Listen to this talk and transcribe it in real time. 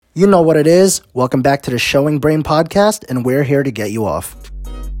You know what it is. Welcome back to the Showing Brain podcast, and we're here to get you off.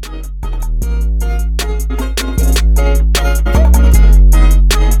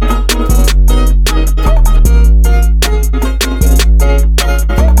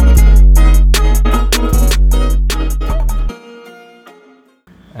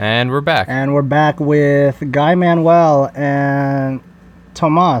 And we're back. And we're back with Guy Manuel and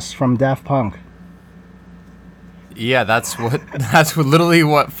Tomas from Daft Punk. Yeah, that's literally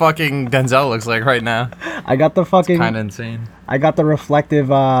what fucking Denzel looks like right now. I got the fucking kind of insane. I got the reflective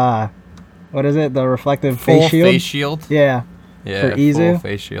what is it? The reflective full face shield. Face shield? Yeah. Yeah, for Izu. Full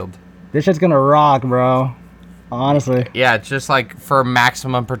face shield. This shit's gonna rock, bro. Honestly. Yeah, it's just like for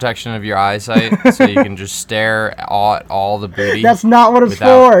maximum protection of your eyesight, so you can just stare at all the booty. That's not what it's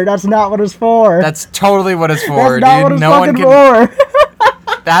for. That's not what it's for. That's totally what it's for, That's not dude. what it's No one fucking can. for.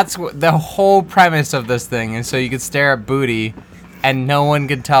 That's the whole premise of this thing, and so you can stare at booty, and no one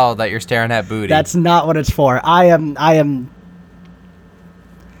can tell that you're staring at booty. That's not what it's for. I am.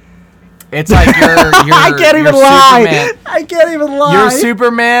 It's like you're I can't even lie. Superman. I can't even lie. You're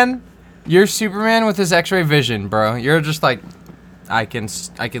Superman. You're Superman with his X-ray vision, bro. You're just like, I can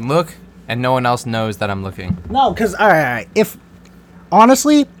look, and no one else knows that I'm looking. No, because all right. If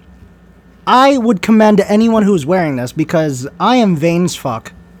honestly, I would commend anyone who's wearing this because I am vain as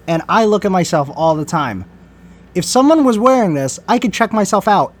fuck, and I look at myself all the time. If someone was wearing this, I could check myself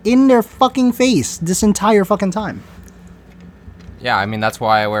out in their fucking face this entire fucking time. Yeah, I mean, that's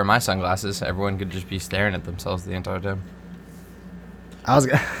why I wear my sunglasses. Everyone could just be staring at themselves the entire time. I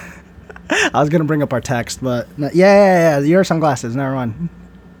was gonna bring up our text, but yeah, your sunglasses. Never mind.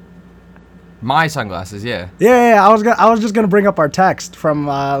 My sunglasses, yeah. Yeah. I was just gonna bring up our text from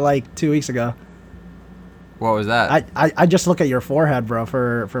like 2 weeks ago. What was that? I just look at your forehead, bro,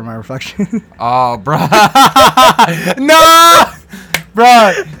 for my reflection. Oh, bro. No,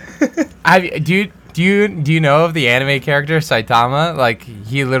 bro. Do you know of the anime character Saitama? Like,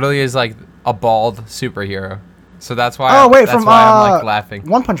 he literally is like a bald superhero. So that's why. I'm like laughing.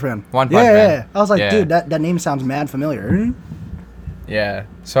 One Punch Man. One Punch Man. Yeah. I was like, dude, that name sounds mad familiar. Yeah.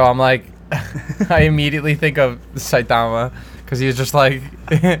 So I'm like, I immediately think of Saitama because he's just like,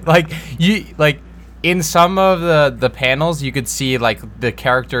 in some of the panels you could see like the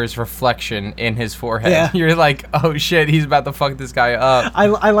character's reflection in his forehead. Yeah. You're like, oh shit, he's about to fuck this guy up.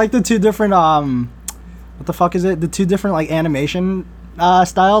 I like the two different what the fuck is it? The two different like animation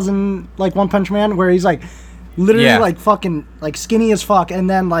styles in like One Punch Man where he's like. Literally, like, fucking, like, skinny as fuck, and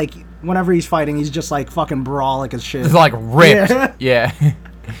then, like, whenever he's fighting, he's just, like, fucking brolic as shit. It's, like, ripped. Yeah.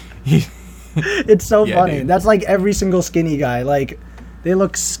 It's so funny. Dude. That's, like, every single skinny guy. Like, they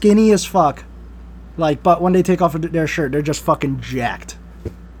look skinny as fuck. Like, but when they take off their shirt, they're just fucking jacked.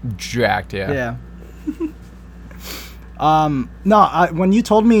 Jacked, yeah. Yeah. No, when you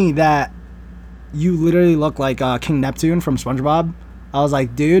told me that you literally look like King Neptune from SpongeBob, I was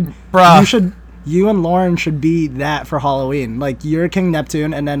like, dude, bruh. You and Lauren should be that for Halloween. Like, you're King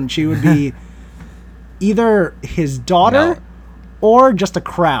Neptune, and then she would be either his daughter or just a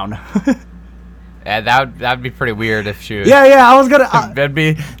crown. Yeah, that'd be pretty weird if she was... Yeah, I was gonna... that'd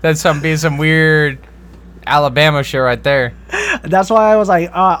be some weird Alabama shit right there. That's why I was like,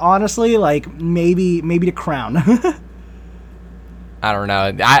 honestly, like, maybe the crown. I don't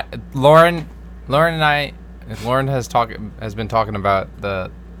know. Lauren has been talking about the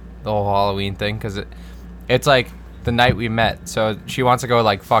whole Halloween thing because it's like the night we met, so she wants to go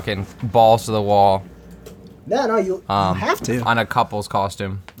like fucking balls to the wall. Yeah, no, you have to on a couple's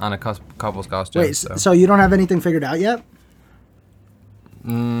costume. Wait, so you don't have anything figured out yet?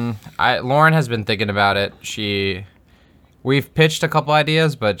 Lauren has been thinking about it. We've pitched a couple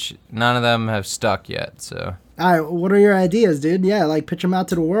ideas, but none of them have stuck yet. So. All right, what are your ideas, dude? Yeah, like pitch them out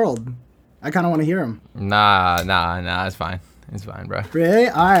to the world. I kind of want to hear them. Nah, it's fine. It's fine, bro. Really?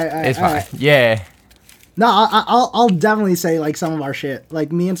 All right. It's fine. Right. Yeah. No, I'll definitely say like some of our shit,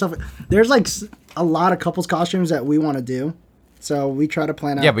 like me and stuff. There's like a lot of couples costumes that we want to do, so we try to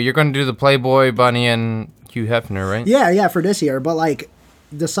plan out. Yeah, but you're gonna do the Playboy Bunny and Hugh Hefner, right? Yeah, for this year. But like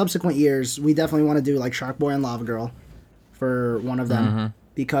the subsequent years, we definitely want to do like Shark Boy and Lava Girl for one of them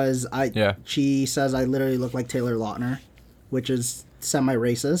because she says I literally look like Taylor Lautner, which is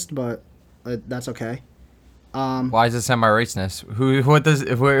semi-racist, but that's okay. Why is it semi-racist?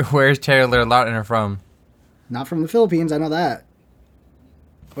 Where's Taylor Lautner from? Not from the Philippines, I know that.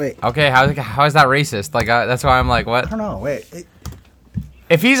 Wait. Okay, how is that racist? Like, that's why I'm like, what? I don't know. Wait.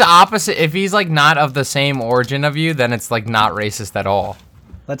 If he's opposite, if he's like not of the same origin of you, then it's like not racist at all.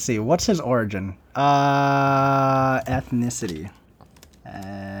 Let's see. What's his origin? Ethnicity.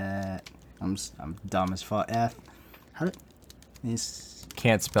 I'm dumb as fuck.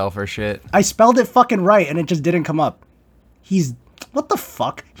 can't spell for shit. I spelled it fucking right, and it just didn't come up. What the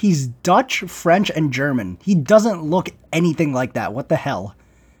fuck? He's Dutch, French, and German. He doesn't look anything like that. What the hell?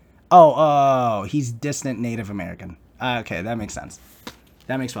 Oh, he's distant Native American. Okay, that makes sense.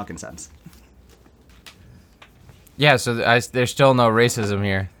 That makes fucking sense. Yeah, so there's still no racism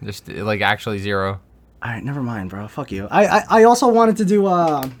here. There's like actually zero. All right, never mind, bro. Fuck you. I also wanted to do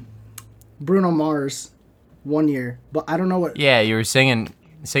Bruno Mars 1 year, but I don't know what. Yeah, you were singing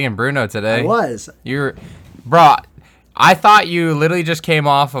Bruno today. I was. Bro. I thought you literally just came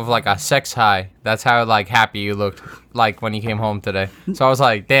off of like a sex high. That's how like happy you looked like when you came home today. So I was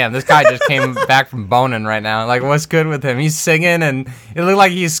like, damn, this guy just came back from boning right now. Like, what's good with him? He's singing and it looked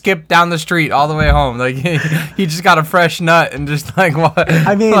like he skipped down the street all the way home. Like he just got a fresh nut and just like what?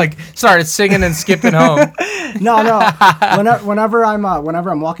 I mean, like started singing and skipping home. No. Whenever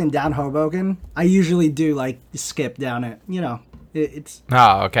I'm walking down Hoboken, I usually do like skip down it. You know. It's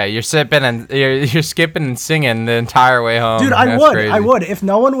okay. You're skipping and singing the entire way home. Dude, I would. If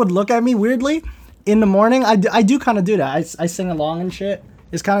no one would look at me weirdly in the morning, I do kind of do that. I sing along and shit.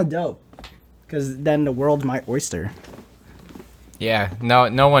 It's kind of dope because then the world's my oyster. Yeah.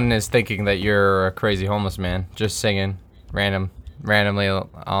 No one is thinking that you're a crazy homeless man just singing randomly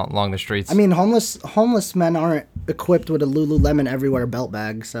along the streets. I mean, homeless men aren't equipped with a Lululemon everywhere belt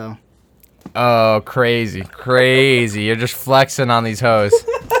bag, so. Oh, crazy. You're just flexing on these hoes.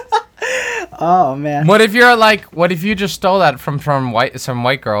 Oh, man. What if you just stole that from some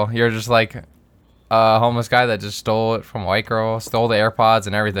white girl? You're just like a homeless guy that just stole it from white girl, stole the AirPods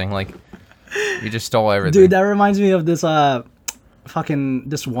and everything. Like, you just stole everything. Dude, that reminds me of this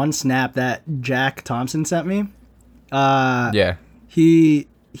this one snap that Jack Thompson sent me. Yeah. He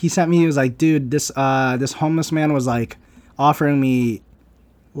sent me, he was like, dude, this homeless man was like offering me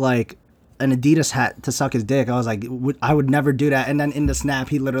like an Adidas hat to suck his dick. I was like, I would never do that. And then in the snap,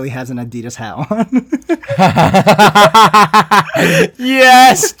 he literally has an Adidas hat on.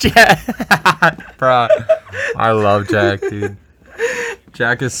 Yes, Jack. Bro, I love Jack, dude.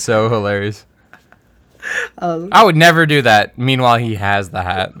 Jack is so hilarious. I would never do that. Meanwhile, he has the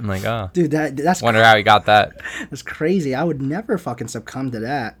hat. I'm like, oh. Dude, that's... Wonder how he got that. That's crazy. I would never fucking succumb to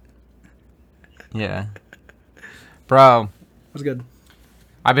that. Yeah. Bro. What's good?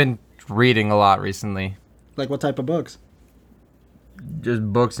 I've been reading a lot recently. Like what type of books? Just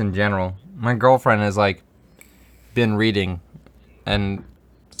books in general. My girlfriend has like been reading, and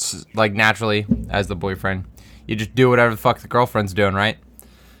like naturally as the boyfriend, you just do whatever the fuck the girlfriend's doing, right?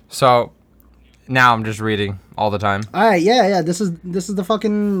 So now I'm just reading all the time. All right, yeah. This is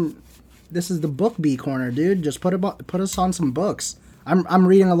the book bee corner, dude. Just put us on some books. I'm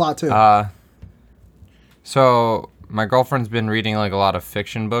reading a lot too. So my girlfriend's been reading like a lot of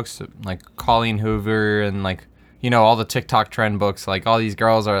fiction books, like Colleen Hoover and like, you know, all the TikTok trend books. Like all these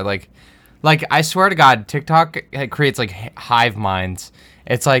girls are like I swear to God, TikTok creates like hive minds.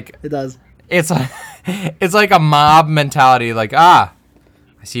 It's like it does. It's like a mob mentality. Like I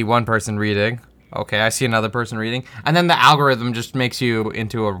see one person reading. Okay, I see another person reading, and then the algorithm just makes you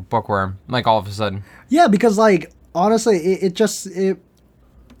into a bookworm. Like all of a sudden. Yeah, because like honestly, it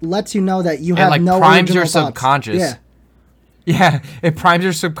lets you know that you have like no primes your thoughts. Subconscious. Yeah, it primes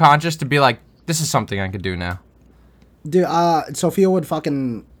your subconscious to be like, this is something I could do now. Dude, Sophia would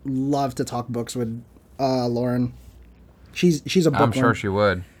fucking love to talk books with Lauren. She's a bookworm. I'm sure she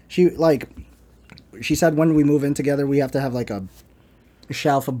would. She said when we move in together, we have to have like a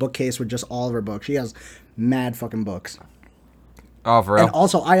shelf, a bookcase with just all of her books. She has mad fucking books. Oh, for real? And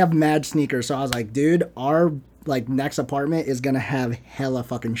also, I have mad sneakers, so I was like, dude, our like next apartment is gonna have hella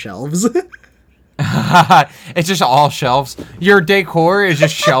fucking shelves. It's just all shelves. Your decor is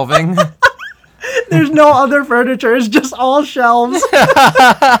just shelving. There's no other furniture. It's just all shelves.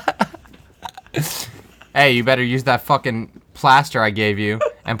 Hey, you better use that fucking plaster I gave you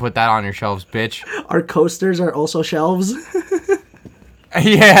and put that on your shelves, bitch. Our coasters are also shelves.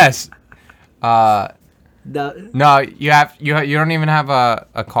 Yes. No, you don't even have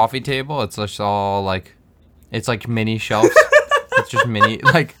a coffee table. It's just all like, it's like mini shelves. It's just mini,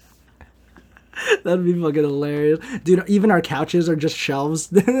 like. That'd be fucking hilarious, dude. Even our couches are just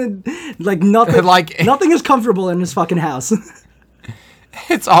shelves. Like nothing. Nothing is comfortable in this fucking house.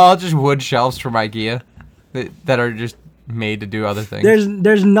 It's all just wood shelves from IKEA that are just made to do other things.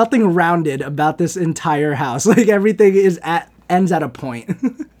 There's nothing rounded about this entire house. Like everything ends at a point.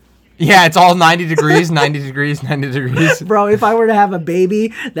 Yeah, it's all 90 degrees, 90 degrees, 90 degrees. Bro, if I were to have a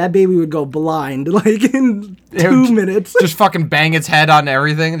baby, that baby would go blind like in 2 minutes. Just fucking bang its head on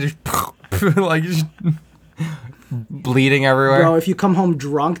everything, just like just bleeding everywhere. Bro, if you come home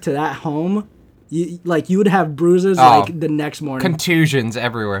drunk to that home, You would have bruises like the next morning. Contusions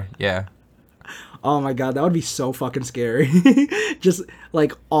everywhere. Yeah. Oh my god, that would be so fucking scary. Just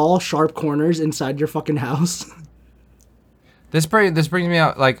like all sharp corners inside your fucking house. This brings me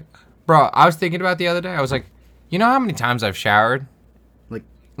out like, bro, I was thinking about the other day. I was like, you know how many times I've showered?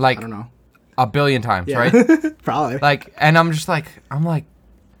 Like I don't know. A billion times, yeah. right? Probably. Like, and I'm like,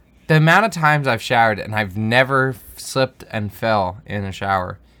 the amount of times I've showered and I've never slipped and fell in a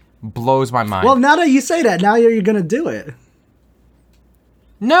shower blows my mind. Well, now that you say that, now you're gonna do it.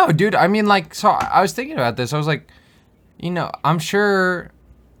 No, dude. I mean, like, so I was thinking about this. I was like, I'm sure,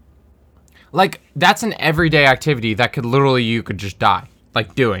 like, that's an everyday activity that you could just die,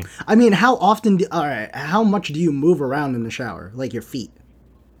 like, doing. I mean, how much do you move around in the shower? Like, your feet?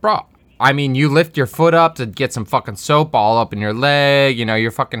 Bro, I mean, you lift your foot up to get some fucking soap all up in your leg.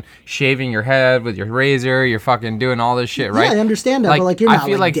 You're fucking shaving your head with your razor. You're fucking doing all this shit, right? Yeah, I understand that, but, like, you're not,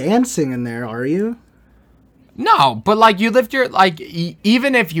 like, dancing in there, are you? No, but like you lift your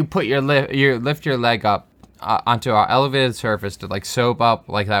even if you put you lift your leg up onto an elevated surface to like soap up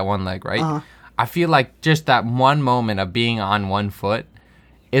like that one leg, right? Uh-huh. I feel like just that one moment of being on one foot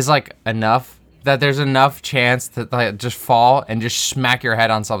is like enough that there's enough chance to like just fall and just smack your head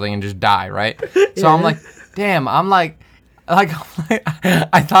on something and just die, right? Yeah. So I'm like, damn, I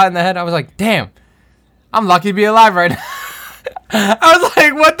thought in the head, I was like, damn, I'm lucky to be alive right now. I was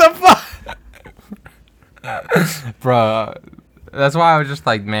like, what the fuck? Bro, that's why I was just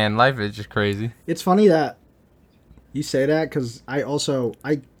like, man, life is just crazy. It's funny that you say that because I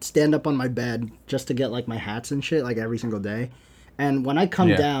stand up on my bed just to get like my hats and shit like every single day, and when I come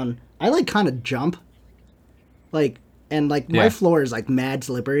down, I like kind of jump, like, and like my floor is like mad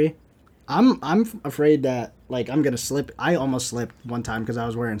slippery. I'm afraid that like I'm gonna slip. I almost slipped one time because I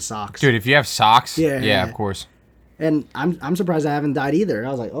was wearing socks. Dude, if you have socks, yeah, of course. And I'm surprised I haven't died either. I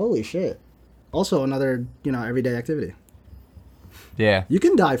was like, holy shit. Also, another, everyday activity. Yeah. You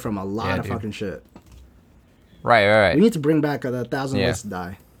can die from a lot of fucking shit. Right. We need to bring back the 1,000 Ways to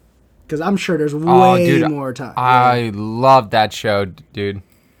Die. Because I'm sure there's way more time. I love that show, dude.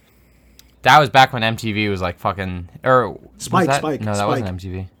 That was back when MTV was like fucking... Spike. No, that wasn't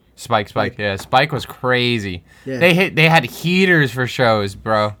MTV. Spike. Yeah, Spike was crazy. Yeah. They had heaters for shows,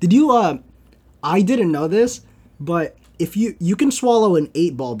 bro. Did you... I didn't know this, but... If you can swallow an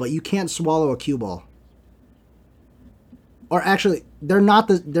 8-ball, but you can't swallow a cue ball. Or actually, they're not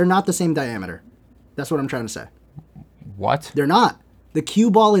the same diameter. That's what I'm trying to say. What? They're not. The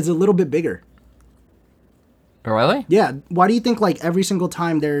cue ball is a little bit bigger. Really? Yeah. Why do you think like every single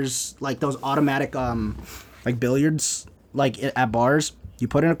time there's like those automatic like billiards like at bars, you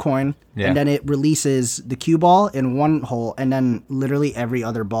put in a coin and then it releases the cue ball in one hole and then literally every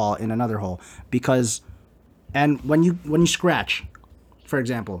other ball in another hole because. And when you scratch, for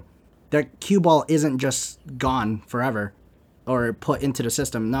example, that cue ball isn't just gone forever or put into the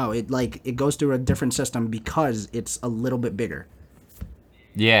system. No, it goes through a different system because it's a little bit bigger.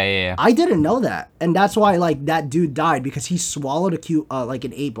 Yeah. I didn't know that. And that's why like that dude died because he swallowed like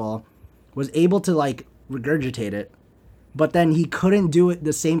an 8-ball, was able to like regurgitate it, but then he couldn't do it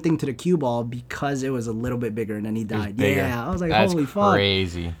the same thing to the cue ball because it was a little bit bigger and then he died. Yeah, I was like, holy fuck. That's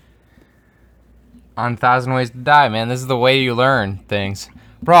crazy. On 1,000 Ways to Die, man. This is the way you learn things.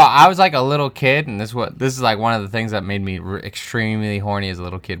 Bro, I was like a little kid, and this is like one of the things that made me extremely horny as a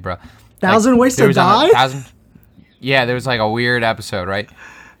little kid, bro. 1,000 Ways to Die? Yeah, there was like a weird episode, right?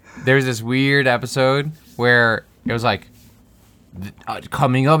 There was this weird episode where it was like,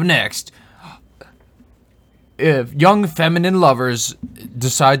 coming up next, if young feminine lovers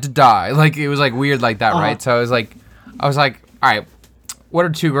decide to die. Like, it was like weird like that, right? So I was like, all right, what are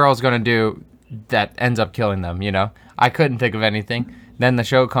two girls going to do that ends up killing them, I couldn't think of anything. Then the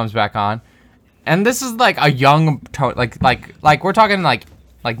show comes back on, and this is like a young like we're talking like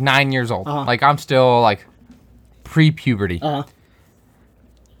 9 years old. Like I'm still like pre-puberty.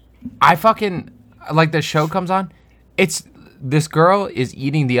 I fucking like the show comes on. It's this girl is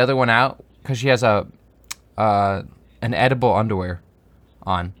eating the other one out because she has an edible underwear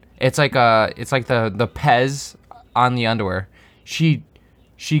on. It's like the Pez on the underwear.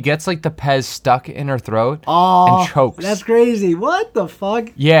 She gets, like, the Pez stuck in her throat and chokes. That's crazy. What the fuck?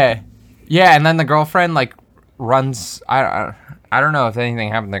 Yeah. Yeah, and then the girlfriend, like, runs... I don't know if anything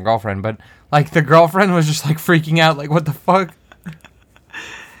happened to the girlfriend, but, like, the girlfriend was just, like, freaking out. Like, what the fuck?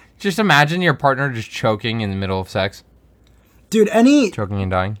 Just imagine your partner just choking in the middle of sex. Dude, choking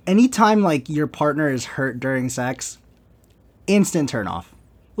and dying. Anytime, like, your partner is hurt during sex, instant turn off.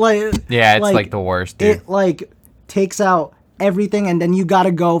 Like... Yeah, it's, like the worst, dude. It, like, takes out... everything, and then you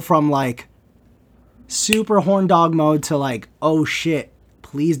gotta go from like super horn dog mode to like, oh shit,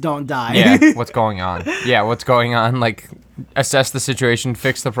 please don't die. Yeah, what's going on? Yeah, what's going on? Like, assess the situation,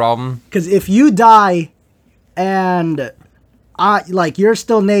 fix the problem. Because if you die and you're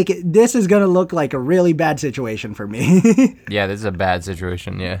still naked, this is going to look like a really bad situation for me. Yeah, this is a bad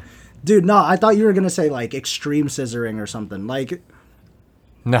situation, yeah. Dude, no, I thought you were going to say, like, extreme scissoring or something. Like...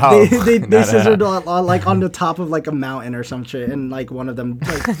 No, they scissored on the top of like a mountain or some shit, and like one of them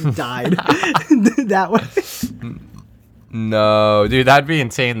like died that way. No, dude, that'd be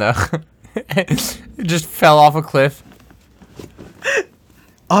insane though. It just fell off a cliff.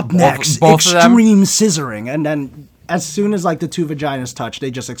 Up next, both extreme scissoring, and then as soon as like the two vaginas touch,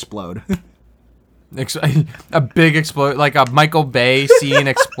 they just explode. A big explosion, like a Michael Bay scene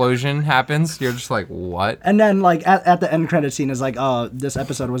explosion happens. You're just like, what? And then like at the end credit scene is like, oh, this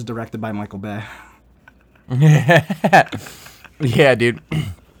episode was directed by Michael Bay. Yeah, dude.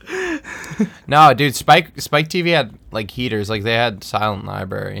 No, dude, Spike TV had like heaters, like they had Silent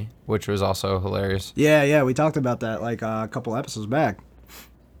Library, which was also hilarious. Yeah, we talked about that like a couple episodes back.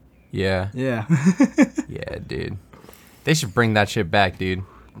 Yeah. Yeah, dude. They should bring that shit back, dude.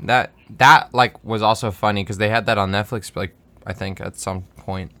 That like was also funny because they had that on Netflix, like I think at some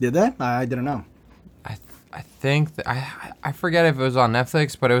point. Did they? I didn't know. I think I forget if it was on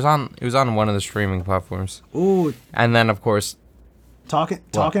Netflix, but it was on one of the streaming platforms. Ooh. And then of course, talking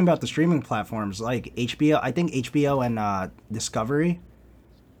about the streaming platforms, like HBO. I think HBO and Discovery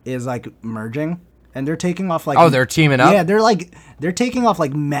is like merging, and they're taking off like. Oh, they're teaming up. Yeah, they're taking off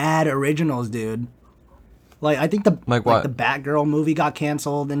like mad originals, dude. Like, I think the Batgirl movie got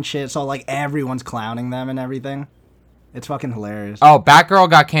canceled and shit, so, like, everyone's clowning them and everything. It's fucking hilarious. Oh,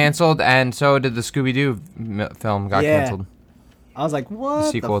 Batgirl got canceled, and so did the Scooby-Doo film got canceled. I was like, what the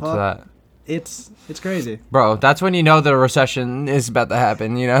sequel the fuck? to that. It's crazy. Bro, that's when you know the recession is about to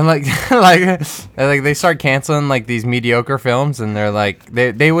happen, you know? Like, like they start canceling, like, these mediocre films, and they're like,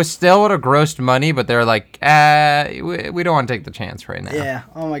 they would still would have grossed money, but they're like, we don't want to take the chance right now. Yeah,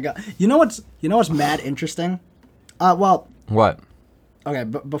 oh my god. You know what's mad interesting? Well... What? Okay,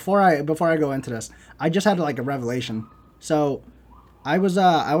 but before I go into this, I just had, like, a revelation. So, I was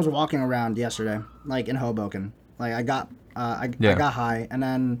walking around yesterday, like, in Hoboken. Like, I got high, and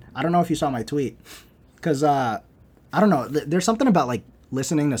then I don't know if you saw my tweet, because I don't know. There's something about like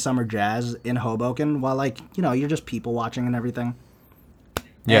listening to summer jazz in Hoboken while like you're just people watching and everything.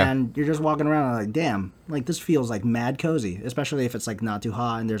 Yeah. And you're just walking around and like, damn, like this feels like mad cozy, especially if it's like not too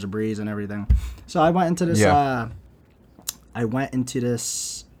hot and there's a breeze and everything. So I went into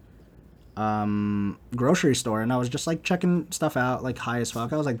this. Grocery store, and I was just like checking stuff out, like high as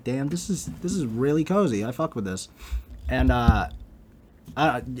fuck. I was like, damn, this is really cozy. I fuck with this. And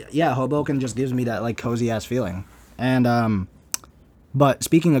Hoboken just gives me that like cozy ass feeling. And but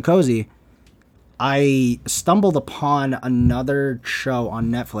speaking of cozy, I stumbled upon another show on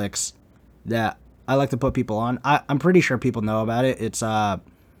Netflix that I like to put people on. I'm pretty sure people know about it. It's My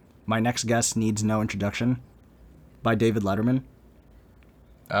Next Guest Needs No Introduction by David Letterman.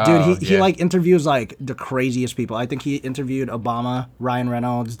 Dude, he like interviews like the craziest people. I think he interviewed Obama, Ryan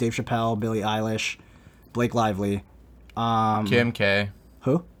Reynolds, Dave Chappelle, Billie Eilish, Blake Lively. Kim K.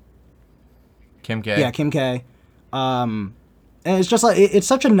 Who? Kim K. Yeah, Kim K. And it's just like it's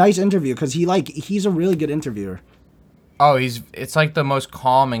such a nice interview because he's a really good interviewer. Oh, it's like the most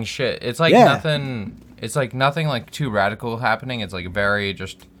calming shit. It's like nothing. It's like nothing like too radical happening. It's like very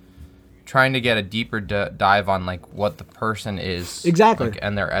just trying to get a deeper dive on like what the person is exactly, like,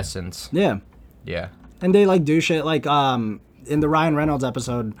 and their essence. Yeah. And they like do shit like in the Ryan Reynolds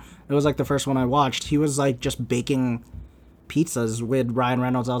episode. It was like the first one I watched. He was like just baking pizzas with Ryan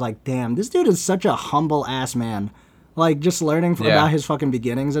Reynolds. I was like, damn, this dude is such a humble ass man. Like just learning about his fucking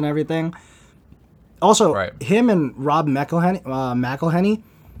beginnings and everything. Also, him and Rob McElhenney,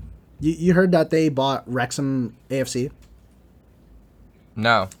 you heard that they bought Wrexham AFC?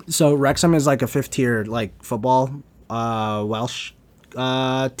 No. So Wrexham is like a fifth tier like football Welsh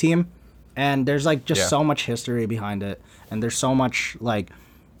team, and there's like just so much history behind it, and there's so much like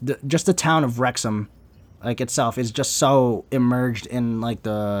just the town of Wrexham like itself is just so immersed in like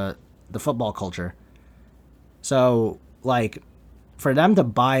the football culture. So like for them to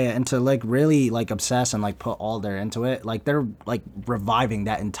buy it and to like really like obsess and like put all their into it, like they're like reviving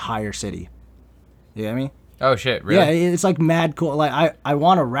that entire city. You get me? Oh shit, really? Yeah, it's like mad cool. Like I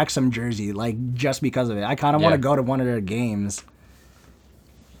want a Wrexham jersey like just because of it. I kind of want to go to one of their games.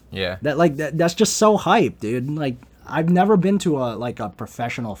 Yeah. That's just so hype, dude. Like I've never been to a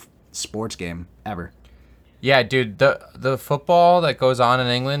professional sports game ever. Yeah, dude, the football that goes on in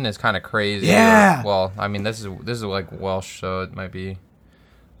England is kind of crazy. Yeah. Well, I mean, this is like Welsh, so it might be a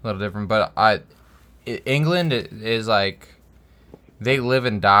little different, but England is like they live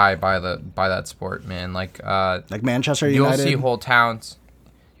and die by that sport, man. Like Manchester United.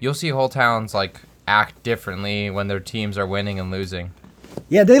 You'll see whole towns like act differently when their teams are winning and losing.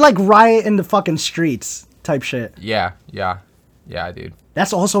 Yeah, they like riot in the fucking streets type shit. Yeah, dude.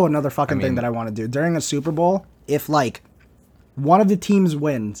 That's also another fucking thing that I want to do during a Super Bowl. If like one of the teams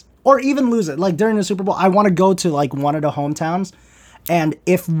wins or even lose it, like during the Super Bowl, I want to go to like one of the hometowns, and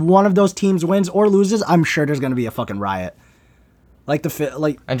if one of those teams wins or loses, I'm sure there's gonna be a fucking riot.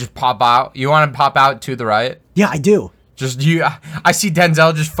 And just pop out. You want to pop out to the riot? Yeah, I do. Just you. I see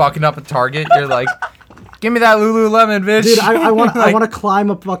Denzel just fucking up a Target. You're like, give me that Lululemon, bitch. Dude, I want I want to climb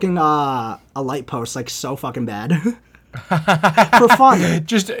a fucking a light post like so fucking bad. For fun.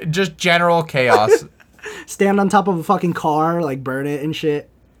 Just general chaos. Stand on top of a fucking car, like burn it and shit.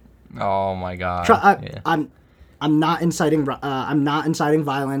 Oh my god. I'm not inciting. I'm not inciting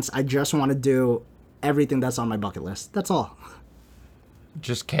violence. I just want to do everything that's on my bucket list. That's all.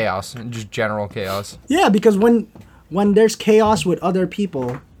 Just chaos. Just general chaos. Yeah, because when there's chaos with other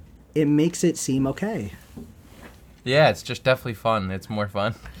people, it makes it seem okay. Yeah, it's just definitely fun. It's more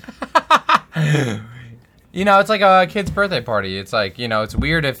fun. You know, it's like a kid's birthday party. It's like, you know, it's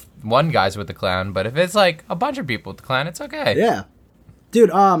weird if one guy's with the clown, but if it's like a bunch of people with the clown, it's okay. Yeah.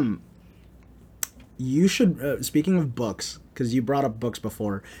 Dude, you should, speaking of books, because you brought up books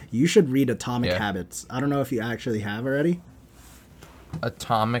before, you should read Atomic Habits. I don't know if you actually have already.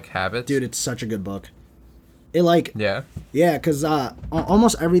 Atomic Habits? Dude, it's such a good book. It like... Yeah? Yeah, because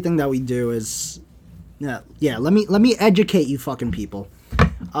almost everything that we do is... Yeah, let me educate you fucking people.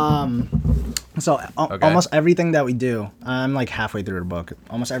 Almost everything that we do, I'm like halfway through the book.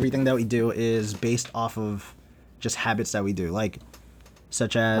 Almost everything that we do is based off of just habits that we do, like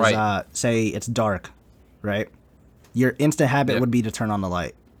such as say it's dark, right? Your instant habit would be to turn on the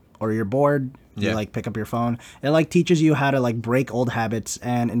light, or you're bored, you like pick up your phone. It like teaches you how to like break old habits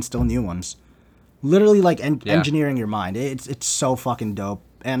and instill new ones. Literally like engineering your mind. It's so fucking dope,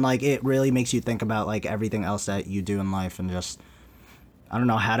 and like it really makes you think about like everything else that you do in life and just. I don't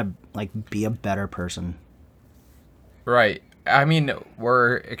know how to like be a better person. Right. I mean,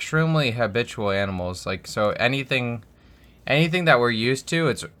 we're extremely habitual animals. Like, so anything that we're used to,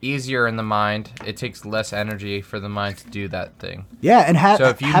 it's easier in the mind. It takes less energy for the mind to do that thing. Yeah, and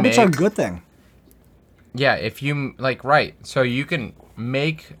habits are a good thing. Yeah, if you like, right. So you can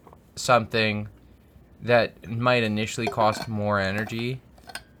make something that might initially cost more energy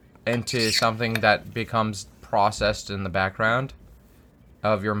into something that becomes processed in the background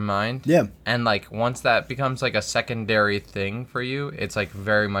of your mind. Yeah. And like once that becomes like a secondary thing for you, it's like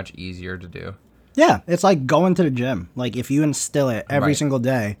very much easier to do. Yeah, it's like going to the gym. Like if you instill it every single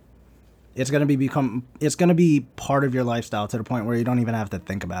day, it's going to be part of your lifestyle to the point where you don't even have to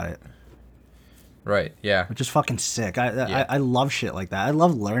think about it. Right, yeah. Which is fucking sick. I love shit like that. I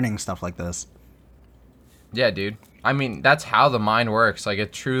love learning stuff like this. Yeah, dude. I mean, that's how the mind works. Like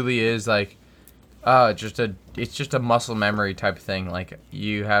it truly is like it's just a muscle memory type of thing. Like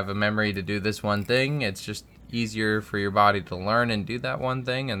you have a memory to do this one thing. It's just easier for your body to learn and do that one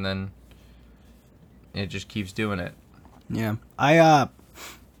thing, and then it just keeps doing it. Yeah.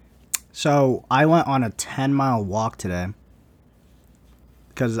 So I went on a 10-mile walk today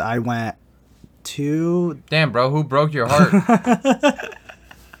because I went to... Damn, bro, who broke your heart?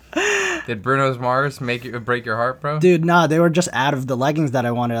 Did Bruno Mars break your heart, bro? Dude, nah, they were just out of the leggings that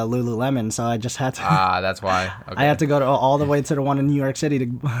I wanted at Lululemon, so I just had to... that's why. Okay. I had to go all the way to the one in New York City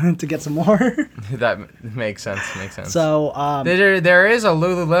to get some more. That makes sense. So, there is a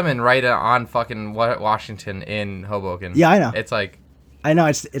Lululemon right on fucking Washington in Hoboken. Yeah, I know. It's like... I know,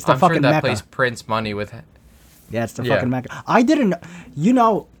 it's the I'm fucking sure that Mecca. place prints money with... Yeah, it's the fucking Mecca. I didn't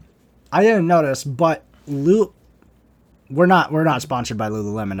notice, but we're not sponsored by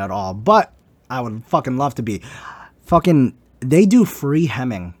Lululemon at all, but I would fucking love to be. They do free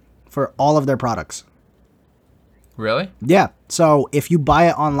hemming for all of their products. Really? Yeah. So if you buy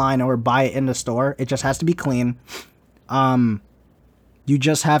it online or buy it in the store, it just has to be clean. You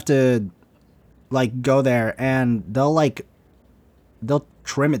just have to like go there and they'll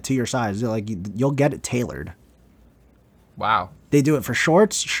trim it to your size. You'll get it tailored. Wow. They do it for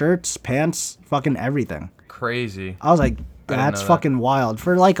shorts, shirts, pants, fucking everything. Crazy. I was like, that's fucking wild.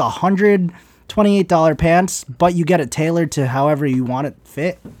 For like $128 pants, but you get it tailored to however you want it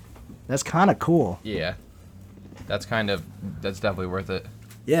fit. That's kind of cool. Yeah. That's definitely worth it.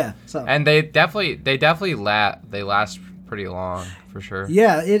 Yeah. So. And they definitely last pretty long, for sure.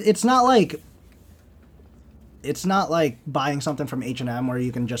 Yeah, it's not like buying something from H&M where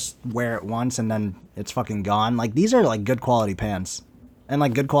you can just wear it once and then it's fucking gone. Like these are like good quality pants and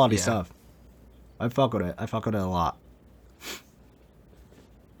like good quality stuff. I fuck with it a lot.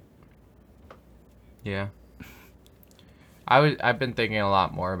 Yeah. I've been thinking a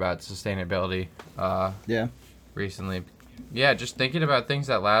lot more about sustainability. Yeah. Recently. Yeah, just thinking about things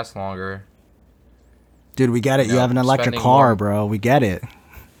that last longer. Dude, we get it. You have an electric car, bro. We get it.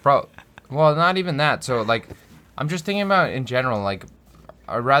 Bro, well, not even that. So, like, I'm just thinking about in general, like,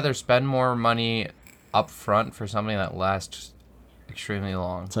 I'd rather spend more money up front for something that lasts extremely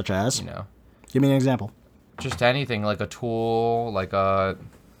long. Such as? You know? Give me an example. Just anything, like a tool, like a,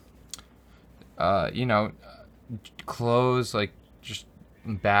 clothes, like, just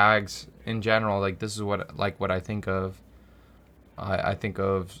bags in general. Like, this is what I think of. I think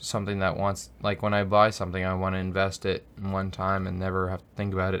of something that wants, like when I buy something, I want to invest it in one time and never have to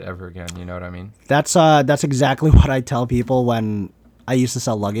think about it ever again. You know what I mean? That's exactly what I tell people when I used to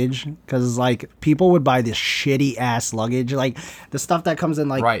sell luggage. Because, like, people would buy this shitty ass luggage. Like, the stuff that comes in,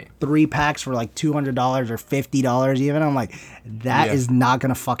 like, 3 packs for, like, $200 or $50 even. I'm like, that is not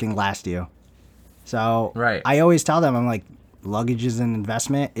going to fucking last you. So, I always tell them, I'm like, luggage is an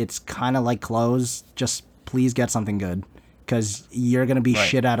investment. It's kind of like clothes. Just please get something good. Because you're going to be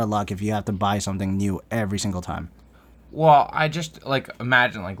shit out of luck if you have to buy something new every single time. Well, I just, like,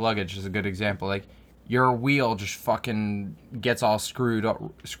 imagine, like, luggage is a good example. Like, your wheel just fucking gets all screwed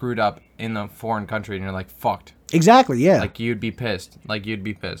up in a foreign country, and you're, like, fucked. Exactly, yeah. Like, you'd be pissed.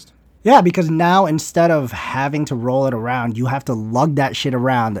 Yeah, because now instead of having to roll it around, you have to lug that shit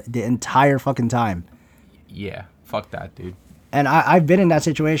around the entire fucking time. Yeah, fuck that, dude. And I've been in that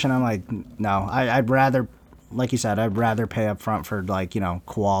situation. I'm like, no, I'd rather... Like you said, I'd rather pay up front for, like,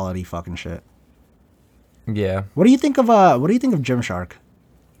 quality fucking shit. Yeah. What do you think of Gymshark?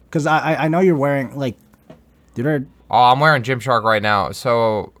 Because I know you're wearing, like, I'm wearing Gymshark right now.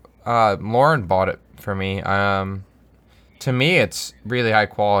 So Lauren bought it for me. To me, it's really high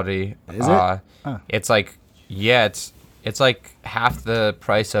quality. Is it? It's like, yeah, it's like half the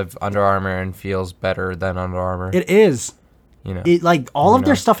price of Under Armour and feels better than Under Armour. It is. Like, all of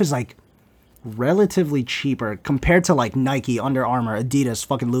their stuff is, like, relatively cheaper compared to, like, Nike, Under Armour, Adidas,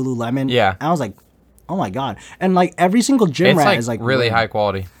 fucking Lululemon. Yeah. I was like, oh my god. And, like, every single gym rat is, like, really high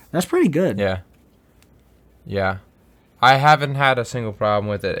quality. That's pretty good. Yeah. I haven't had a single problem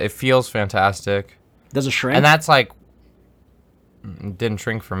with it. It feels fantastic. Does it shrink? And that's, like, it didn't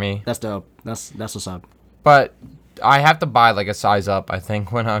shrink for me. That's dope. That's what's up. But I have to buy, like, a size up, I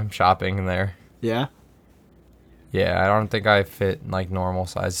think, when I'm shopping in there. Yeah? Yeah, I don't think I fit, like, normal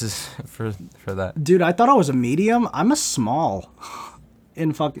sizes for that. Dude, I thought I was a medium. I'm a small.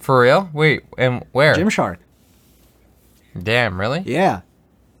 For real? Wait, and where? Gymshark. Damn, really? Yeah.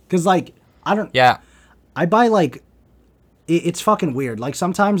 Because, like, I don't... Yeah. I buy, like... It's fucking weird. Like,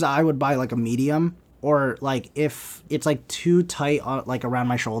 sometimes I would buy, like, a medium. Or, like, if it's, like, too tight, like, around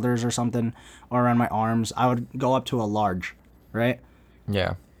my shoulders or something. Or around my arms, I would go up to a large. Right?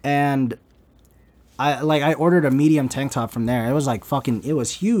 Yeah. And... I ordered a medium tank top from there. It was like fucking, it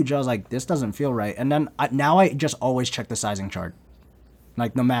was huge. I was like, this doesn't feel right. And then now I just always check the sizing chart.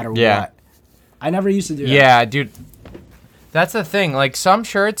 Like, no matter what. I never used to do that. Yeah, dude. That's the thing. Like, some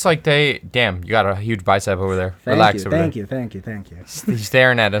shirts, like, damn, you got a huge bicep over there. Relax over there. Thank you. He's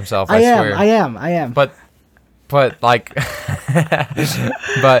staring at himself, I swear. I am. But like,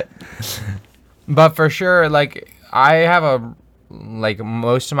 but for sure, like, I have like,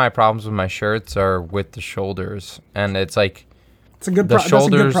 most of my problems with my shirts are with the shoulders, and it's like, that's a good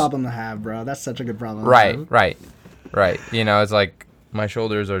problem to have, bro. That's such a good problem. Right. It's like my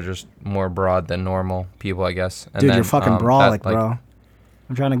shoulders are just more broad than normal people, I guess. And dude, you're fucking brolic, bro.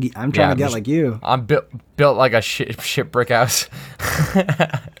 I'm trying to get like you. I'm built like a shit brick house.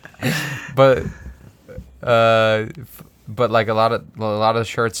 but like a lot of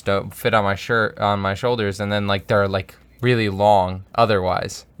shirts don't fit on my shoulders, and then, like, they're, like, really long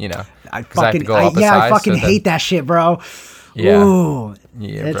otherwise, I fucking hate that shit, bro. Yeah. Ooh,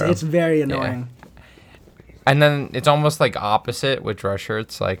 yeah, bro. It's very annoying. Yeah. And then it's almost like opposite with dress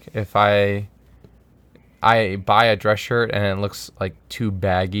shirts. Like, if I buy a dress shirt and it looks like too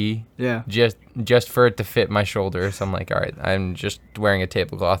baggy, just for it to fit my shoulders, I'm like, all right, I'm just wearing a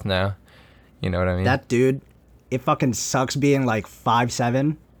tablecloth now. You know what I mean? That dude, it fucking sucks being like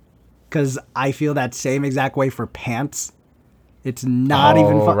 5'7", because I feel that same exact way for pants. It's not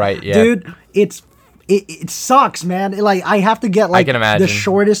even fun. Right, yeah. Dude, it sucks, man. Like, I have to get, like, the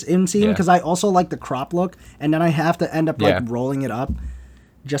shortest inseam, because I also like the crop look, and then I have to end up, like, rolling it up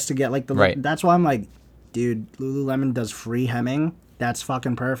just to get, like, the look. That's why I'm like, dude, Lululemon does free hemming. That's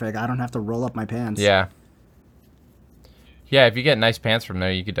fucking perfect. I don't have to roll up my pants. Yeah. Yeah, if you get nice pants from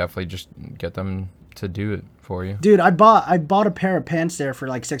there, you could definitely just get them to do it for you. Dude, I bought a pair of pants there for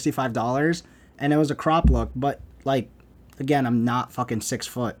like $65, and it was a crop look, but, like, again, I'm not fucking 6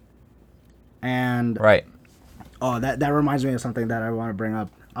 foot. And right. Oh, that reminds me of something that I want to bring up.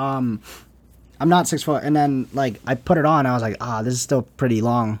 I'm not 6 foot, and then like I put it on, I was like, this is still pretty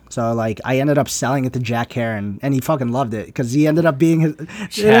long. So like I ended up selling it to Jack Heron, and he fucking loved it because he ended up being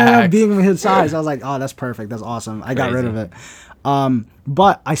his size. I was like, that's perfect, that's awesome. I got rid of it.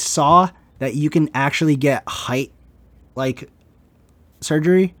 But I saw that you can actually get height like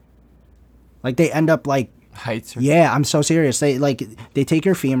surgery. Like they end up like height surgery. Yeah, I'm so serious. They take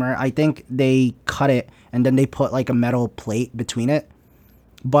your femur. I think they cut it and then they put like a metal plate between it.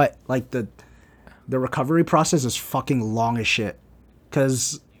 But like the recovery process is fucking long as shit.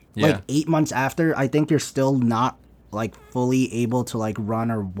 Cause like 8 months after, I think you're still not like fully able to like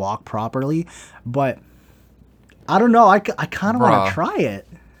run or walk properly. But I don't know. I kind of want to try it.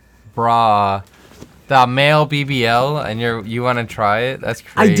 Bruh. The male BBL and you want to try it? That's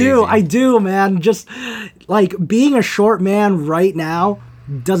crazy. I do, man. Just like being a short man right now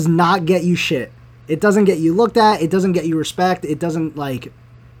does not get you shit. It doesn't get you looked at. It doesn't get you respect. It doesn't like,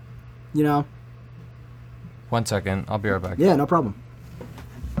 you know. 1 second. I'll be right back. Yeah, no problem.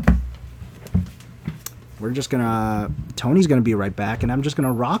 Tony's gonna be right back, and I'm just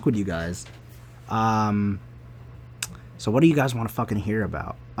gonna rock with you guys. So what do you guys want to fucking hear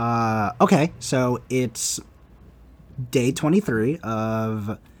about? Okay, so it's day 23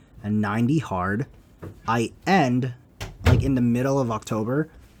 of a 90 hard. I end like in the middle of October,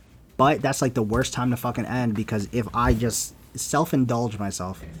 but that's like the worst time to fucking end because if I just self-indulge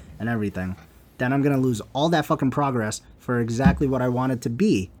myself and everything, then I'm gonna lose all that fucking progress for exactly what I want it to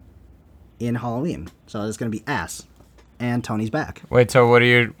be in Halloween. So it's gonna be ass. And Tony's back. Wait, so what are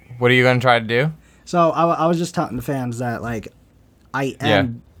you gonna try to do? So I was just telling the fans that like I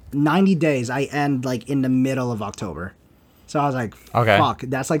end 90 days. I end like in the middle of October. So I was like, fuck,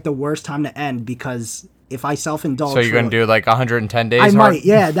 that's like the worst time to end because if I self-indulge. So you're gonna do like 110 days? I might,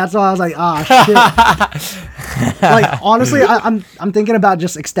 yeah. That's why I was like, shit. Like honestly, I'm thinking about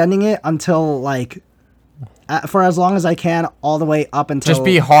just extending it until like for as long as I can, all the way up until. Just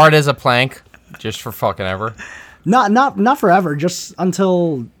be hard as a plank, just for fucking ever. Not forever, just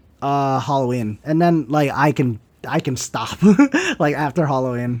until Halloween, and then like I can stop like after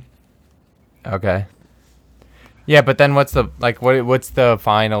Halloween. Okay. Yeah, but then what's the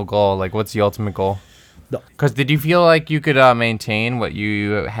final goal? Like, what's the ultimate goal? Because did you feel like you could maintain what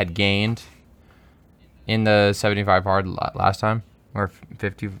you had gained in the 75 hard last time, or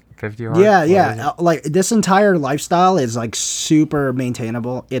 50 hard? Yeah. Like this entire lifestyle is like super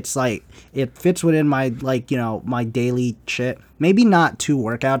maintainable. It's like it fits within my like my daily shit. Maybe not 2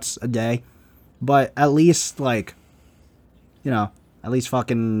 workouts a day, but at least like at least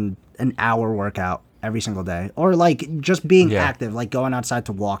fucking an hour workout every single day, or like just being active, like going outside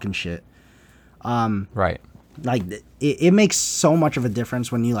to walk and shit. Right. Like it makes so much of a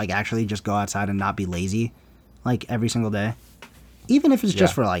difference when you like actually just go outside and not be lazy, like every single day, even if it's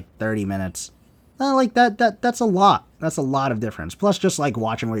just for like 30 minutes. Like that's a lot. That's a lot of difference. Plus just like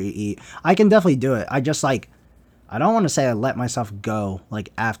watching what you eat. I can definitely do it. I just like, I don't want to say I let myself go like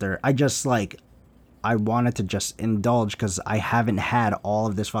after. I just like, I wanted to just indulge because I haven't had all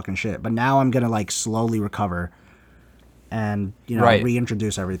of this fucking shit. But now I'm gonna like slowly recover and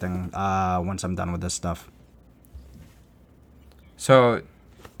reintroduce everything once I'm done with this stuff. So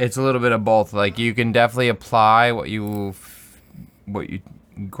it's a little bit of both. Like you can definitely apply what you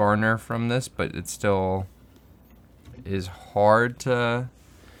garner from this, but it still is hard to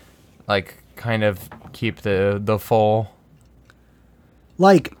like kind of keep the full.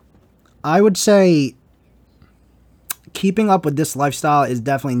 Like, I would say keeping up with this lifestyle is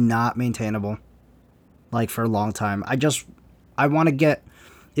definitely not maintainable like for a long time. I want to get,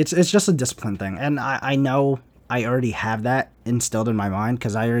 it's just a discipline thing, and I know I already have that instilled in my mind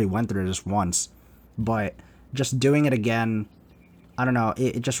because I already went through this once, but just doing it again, I don't know,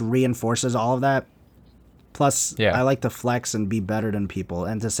 it just reinforces all of that. Plus I like to flex and be better than people,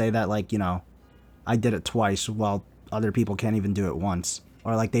 and to say that like I did it twice while other people can't even do it once,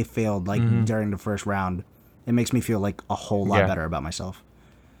 or like they failed like during the first round, it makes me feel like a whole lot better about myself.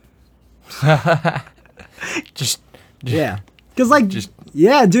 just because like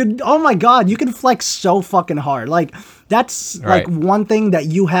dude, oh my god, you can flex so fucking hard. Like that's like one thing that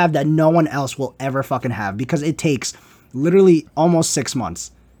you have that no one else will ever fucking have, because it takes literally almost 6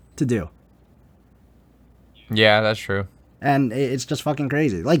 months to do. Yeah, that's true. And it's just fucking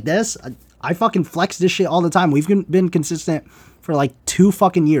crazy. Like this, I fucking flex this shit all the time. We've been consistent for like 2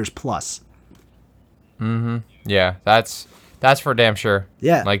 fucking years plus. Yeah, that's for damn sure.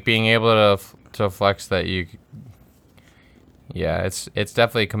 Yeah. Like being able to flex that you. Yeah, it's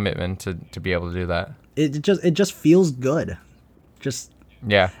definitely a commitment to be able to do that. It just feels good. Just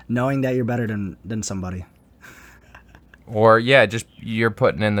Yeah. Knowing that you're better than somebody. Or yeah, just you're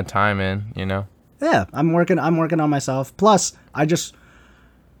putting in the time in, you know. Yeah, I'm working on myself. Plus, I just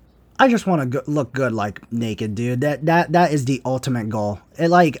want to look good like naked, dude. That is the ultimate goal.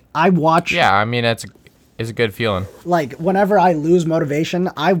 I watch. Yeah, I mean it's a good feeling. Like whenever I lose motivation,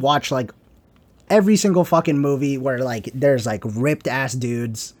 I watch like every single fucking movie where like there's like ripped ass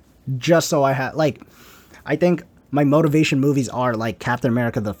dudes, just so I have like, I think my motivation movies are like Captain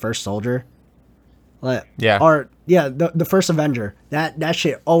America: The First Soldier. The first Avenger. That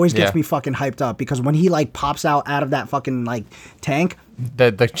shit always gets me fucking hyped up because when he like pops out of that fucking like tank,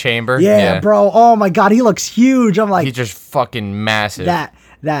 the chamber. Yeah, bro. Oh my god, he looks huge. I'm like, he's just fucking massive.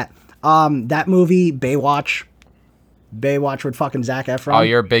 That movie Baywatch with fucking Zac Efron. Oh,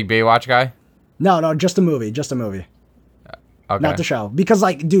 you're a big Baywatch guy? No, just a movie. Okay. Not the show. Because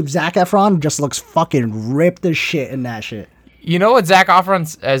like, dude, Zac Efron just looks fucking ripped as shit in that shit. You know what Zac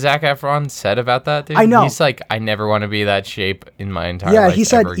Efron said about that, dude? I know. He's like, I never want to be that shape in my entire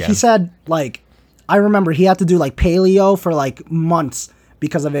life ever again. He said, like, I remember he had to do, like, paleo for, like, months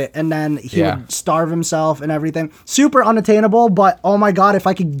because of it, and then he would starve himself and everything. Super unattainable, but, oh my god, if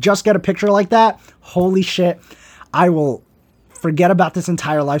I could just get a picture like that, holy shit, I will forget about this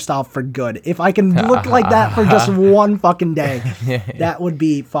entire lifestyle for good. If I can look like that for just one fucking day, that would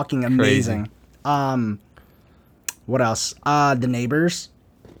be fucking amazing. Crazy. What else? The Neighbors.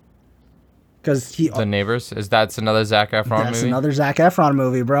 The Neighbors? That's another Zac Efron movie? That's another Zac Efron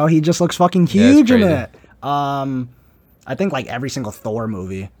movie, bro. He just looks fucking huge in it. I think like every single Thor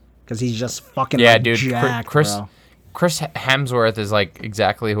movie. Because he's just fucking dude. jacked, Chris Hemsworth is like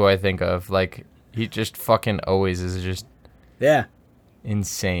exactly who I think of. Like, he just fucking always is just... Yeah.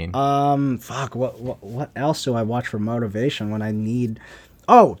 Insane. Fuck, what else do I watch for motivation when I need...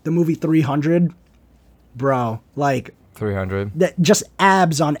 Oh, the movie 300. Bro, like 300. That just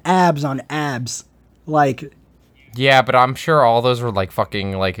abs on abs on abs. Like, yeah, but I'm sure all those were like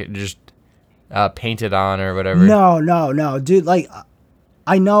fucking like just painted on or whatever. No, dude. Like,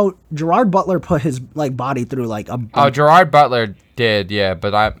 I know Gerard Butler put his like body through like a. Oh, Gerard Butler did, yeah.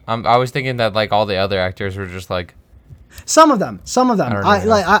 But I was thinking that like all the other actors were just like. Some of them.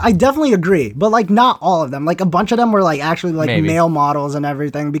 I definitely agree, but like not all of them. Like a bunch of them were like actually like male models and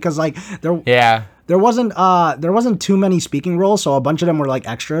everything because like there wasn't too many speaking roles, so a bunch of them were like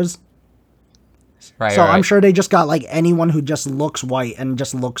extras. Right. So I'm sure they just got like anyone who just looks white and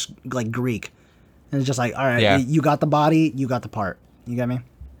just looks like Greek, and it's just like, all right, you got the body, you got the part. You get me?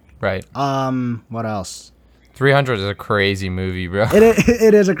 Right. What else? 300 is a crazy movie, bro.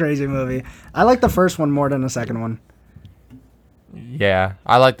 It is a crazy movie. I like the first one more than the second one. Yeah,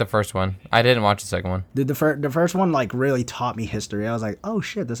 I like the first one. I didn't watch the second one. Dude, the first one like really taught me history. I was like, oh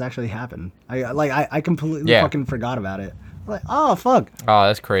shit, this actually happened. I completely fucking forgot about it. Like, oh fuck. Oh,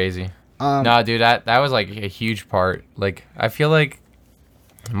 that's crazy. No, dude, that was like a huge part. Like, I feel like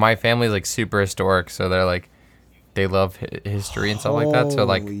my family's like super historic, so they're like, they love history and stuff like that. So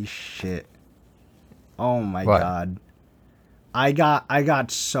like, holy shit. Oh my god. I got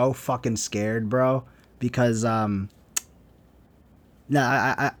so fucking scared, bro, because oh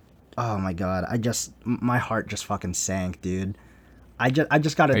my god, my heart just fucking sank, dude. I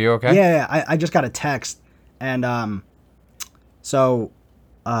just got a... Are you okay? Yeah, I just got a text, and so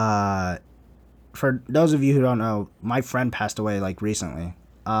for those of you who don't know, my friend passed away like recently.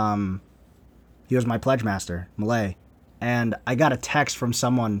 He was my pledge master, Malay, and I got a text from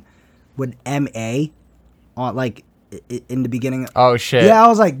someone with MA on like in the beginning. Oh shit. Yeah, I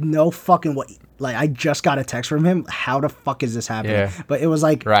was like, no fucking what. Like, I just got a text from him. How the fuck is this happening? Yeah. But it was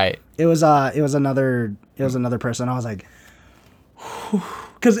like, right. It was another person. I was like,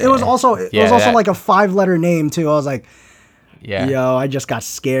 because it was also like a 5-letter name too. I was like, yo, I just got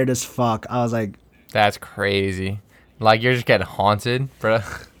scared as fuck. I was like, that's crazy. Like, you're just getting haunted, bro.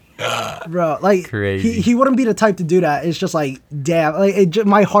 Bro, like, crazy. He wouldn't be the type to do that. It's just like, damn, like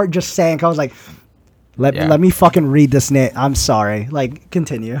my heart just sank. I was like, let me fucking read this name. I'm sorry. Like,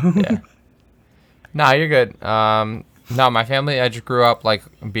 continue. Yeah. Nah, you're good. No, my family, I just grew up like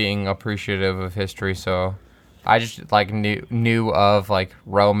being appreciative of history, so I just like knew of like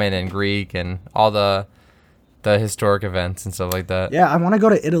Roman and Greek and all the historic events and stuff like that. Yeah, I want to go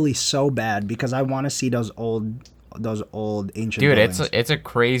to Italy so bad because I want to see those old ancient buildings. It's a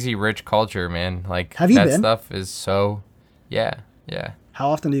crazy rich culture, man. Like, have you that been? Stuff is so yeah. How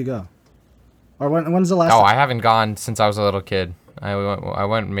often do you go? Or when's the last time? time? I haven't gone since I was a little kid. I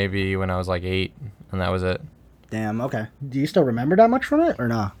went maybe when I was like 8, and that was it. Damn, okay. Do you still remember that much from it, or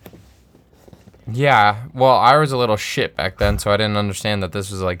no? Yeah, well, I was a little shit back then, so I didn't understand that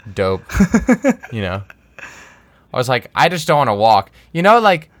this was, like, dope, you know? I was like, I just don't want to walk. You know,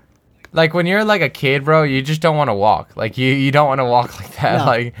 like when you're like a kid, bro, you just don't want to walk. Like you don't want to walk like that. No.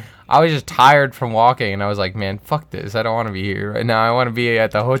 Like I was just tired from walking, and I was like, man, fuck this. I don't want to be here right now. I want to be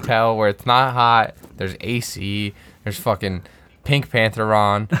at the hotel where it's not hot. There's AC. There's fucking Pink Panther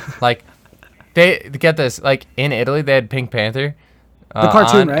on. Like they get this. Like in Italy, they had Pink Panther. The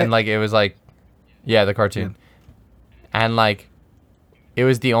cartoon, on, right? And like it was like, yeah, the cartoon. Yeah. And like, it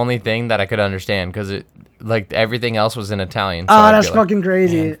was the only thing that I could understand because it like everything else was in Italian. So that's fucking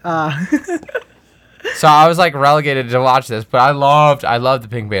crazy. So I was like relegated to watch this, but I loved the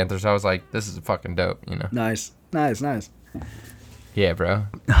Pink Panther. So I was like, this is fucking dope, you know. Nice. Yeah, bro.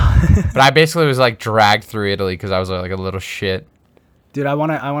 But I basically was like dragged through Italy because I was like a little shit. Dude, I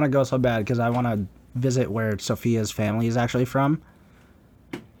wanna go so bad because I wanna visit where Sophia's family is actually from.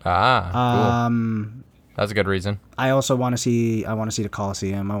 Cool. That's a good reason. I also want to see the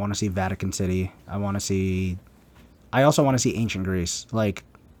Colosseum. I want to see Vatican City. I also want to see ancient Greece, like,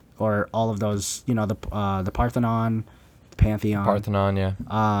 or all of those, you know, the Parthenon, the Pantheon. Parthenon, yeah.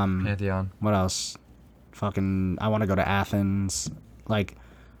 Pantheon. What else? Fucking, I want to go to Athens. Like,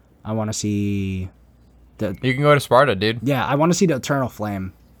 I want to see You can go to Sparta, dude. Yeah, I want to see the Eternal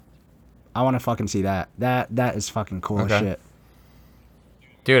Flame. I want to fucking see that. That is fucking cool as shit.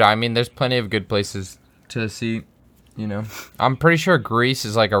 Dude, I mean, there's plenty of good places to see, you know. I'm pretty sure Greece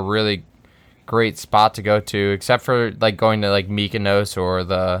is like a really great spot to go to, except for like going to like Mykonos or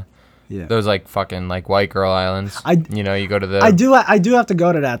those like fucking like white girl islands. You know, you go to the I do have to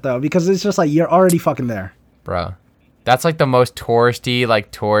go to that though, because it's just like you're already fucking there. Bro. That's like the most touristy,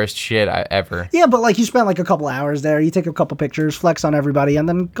 like tourist shit ever. Yeah, but like you spend like a couple hours there, you take a couple pictures, flex on everybody, and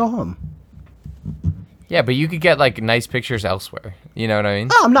then go home. Yeah, but you could get like nice pictures elsewhere. You know what I mean?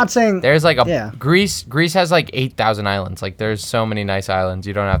 Oh, I'm not saying there's like Greece has like 8,000 islands. Like there's so many nice islands.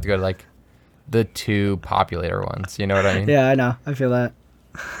 You don't have to go to like the 2 popular ones. You know what I mean? Yeah, I know. I feel that.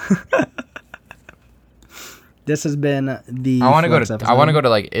 This has been the. I want to go to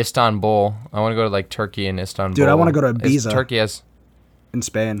like Istanbul. I want to go to like Turkey and Istanbul. Dude, I want to go to Ibiza. Turkey has in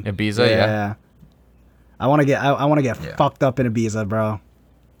Spain. Ibiza, yeah. I want to get fucked up in Ibiza, bro.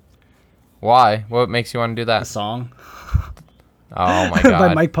 Why? What makes you want to do that? A song. Oh my god.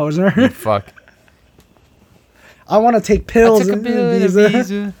 By Mike Posner. Fuck. I want to take pills in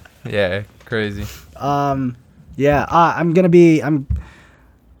Ibiza. Yeah, crazy. Yeah.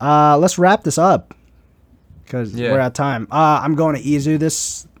 Let's wrap this up because we're at time. I'm going to Izu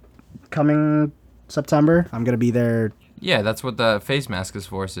this coming September. I'm gonna be there. Yeah, that's what the face mask is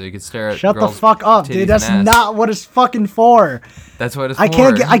for, so you can stare at. Shut the fuck up, dude. That's not what it's fucking for. That's what it's for.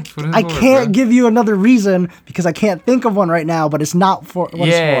 I can't give you another reason because I can't think of one right now. But it's not for.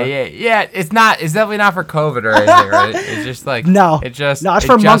 Yeah. It's not. It's definitely not for COVID or anything, right? It's just like It's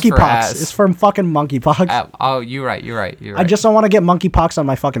for monkeypox. It's for fucking monkeypox. Oh, you're right. I just don't want to get monkeypox on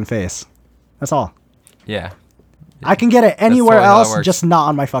my fucking face. That's all. Yeah. I can get it anywhere else, just not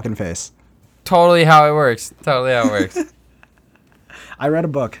on my fucking face. Totally how it works. I read a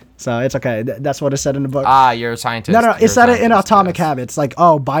book, so it's okay. That's what it said in the book. You're a scientist. No, it said it in Atomic Habits. Like,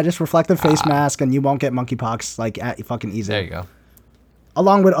 buy this reflective face mask and you won't get monkeypox, like, at fucking easy. There you go.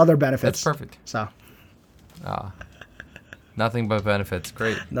 Along with other benefits. That's perfect. So. Nothing but benefits.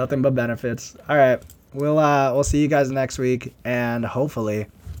 Great. Nothing but benefits. All right. We'll see you guys next week, and hopefully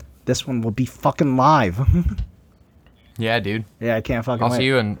this one will be fucking live. Yeah, dude. Yeah, I can't fucking wait. I'll see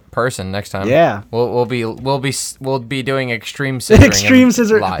you in person next time. Yeah. We'll be doing extreme scissoring. Extreme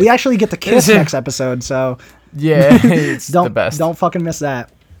scissor. Live. We actually get to kiss next episode, so yeah, it's the best. Don't fucking miss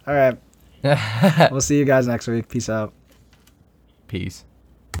that. All right. We'll see you guys next week. Peace out. Peace.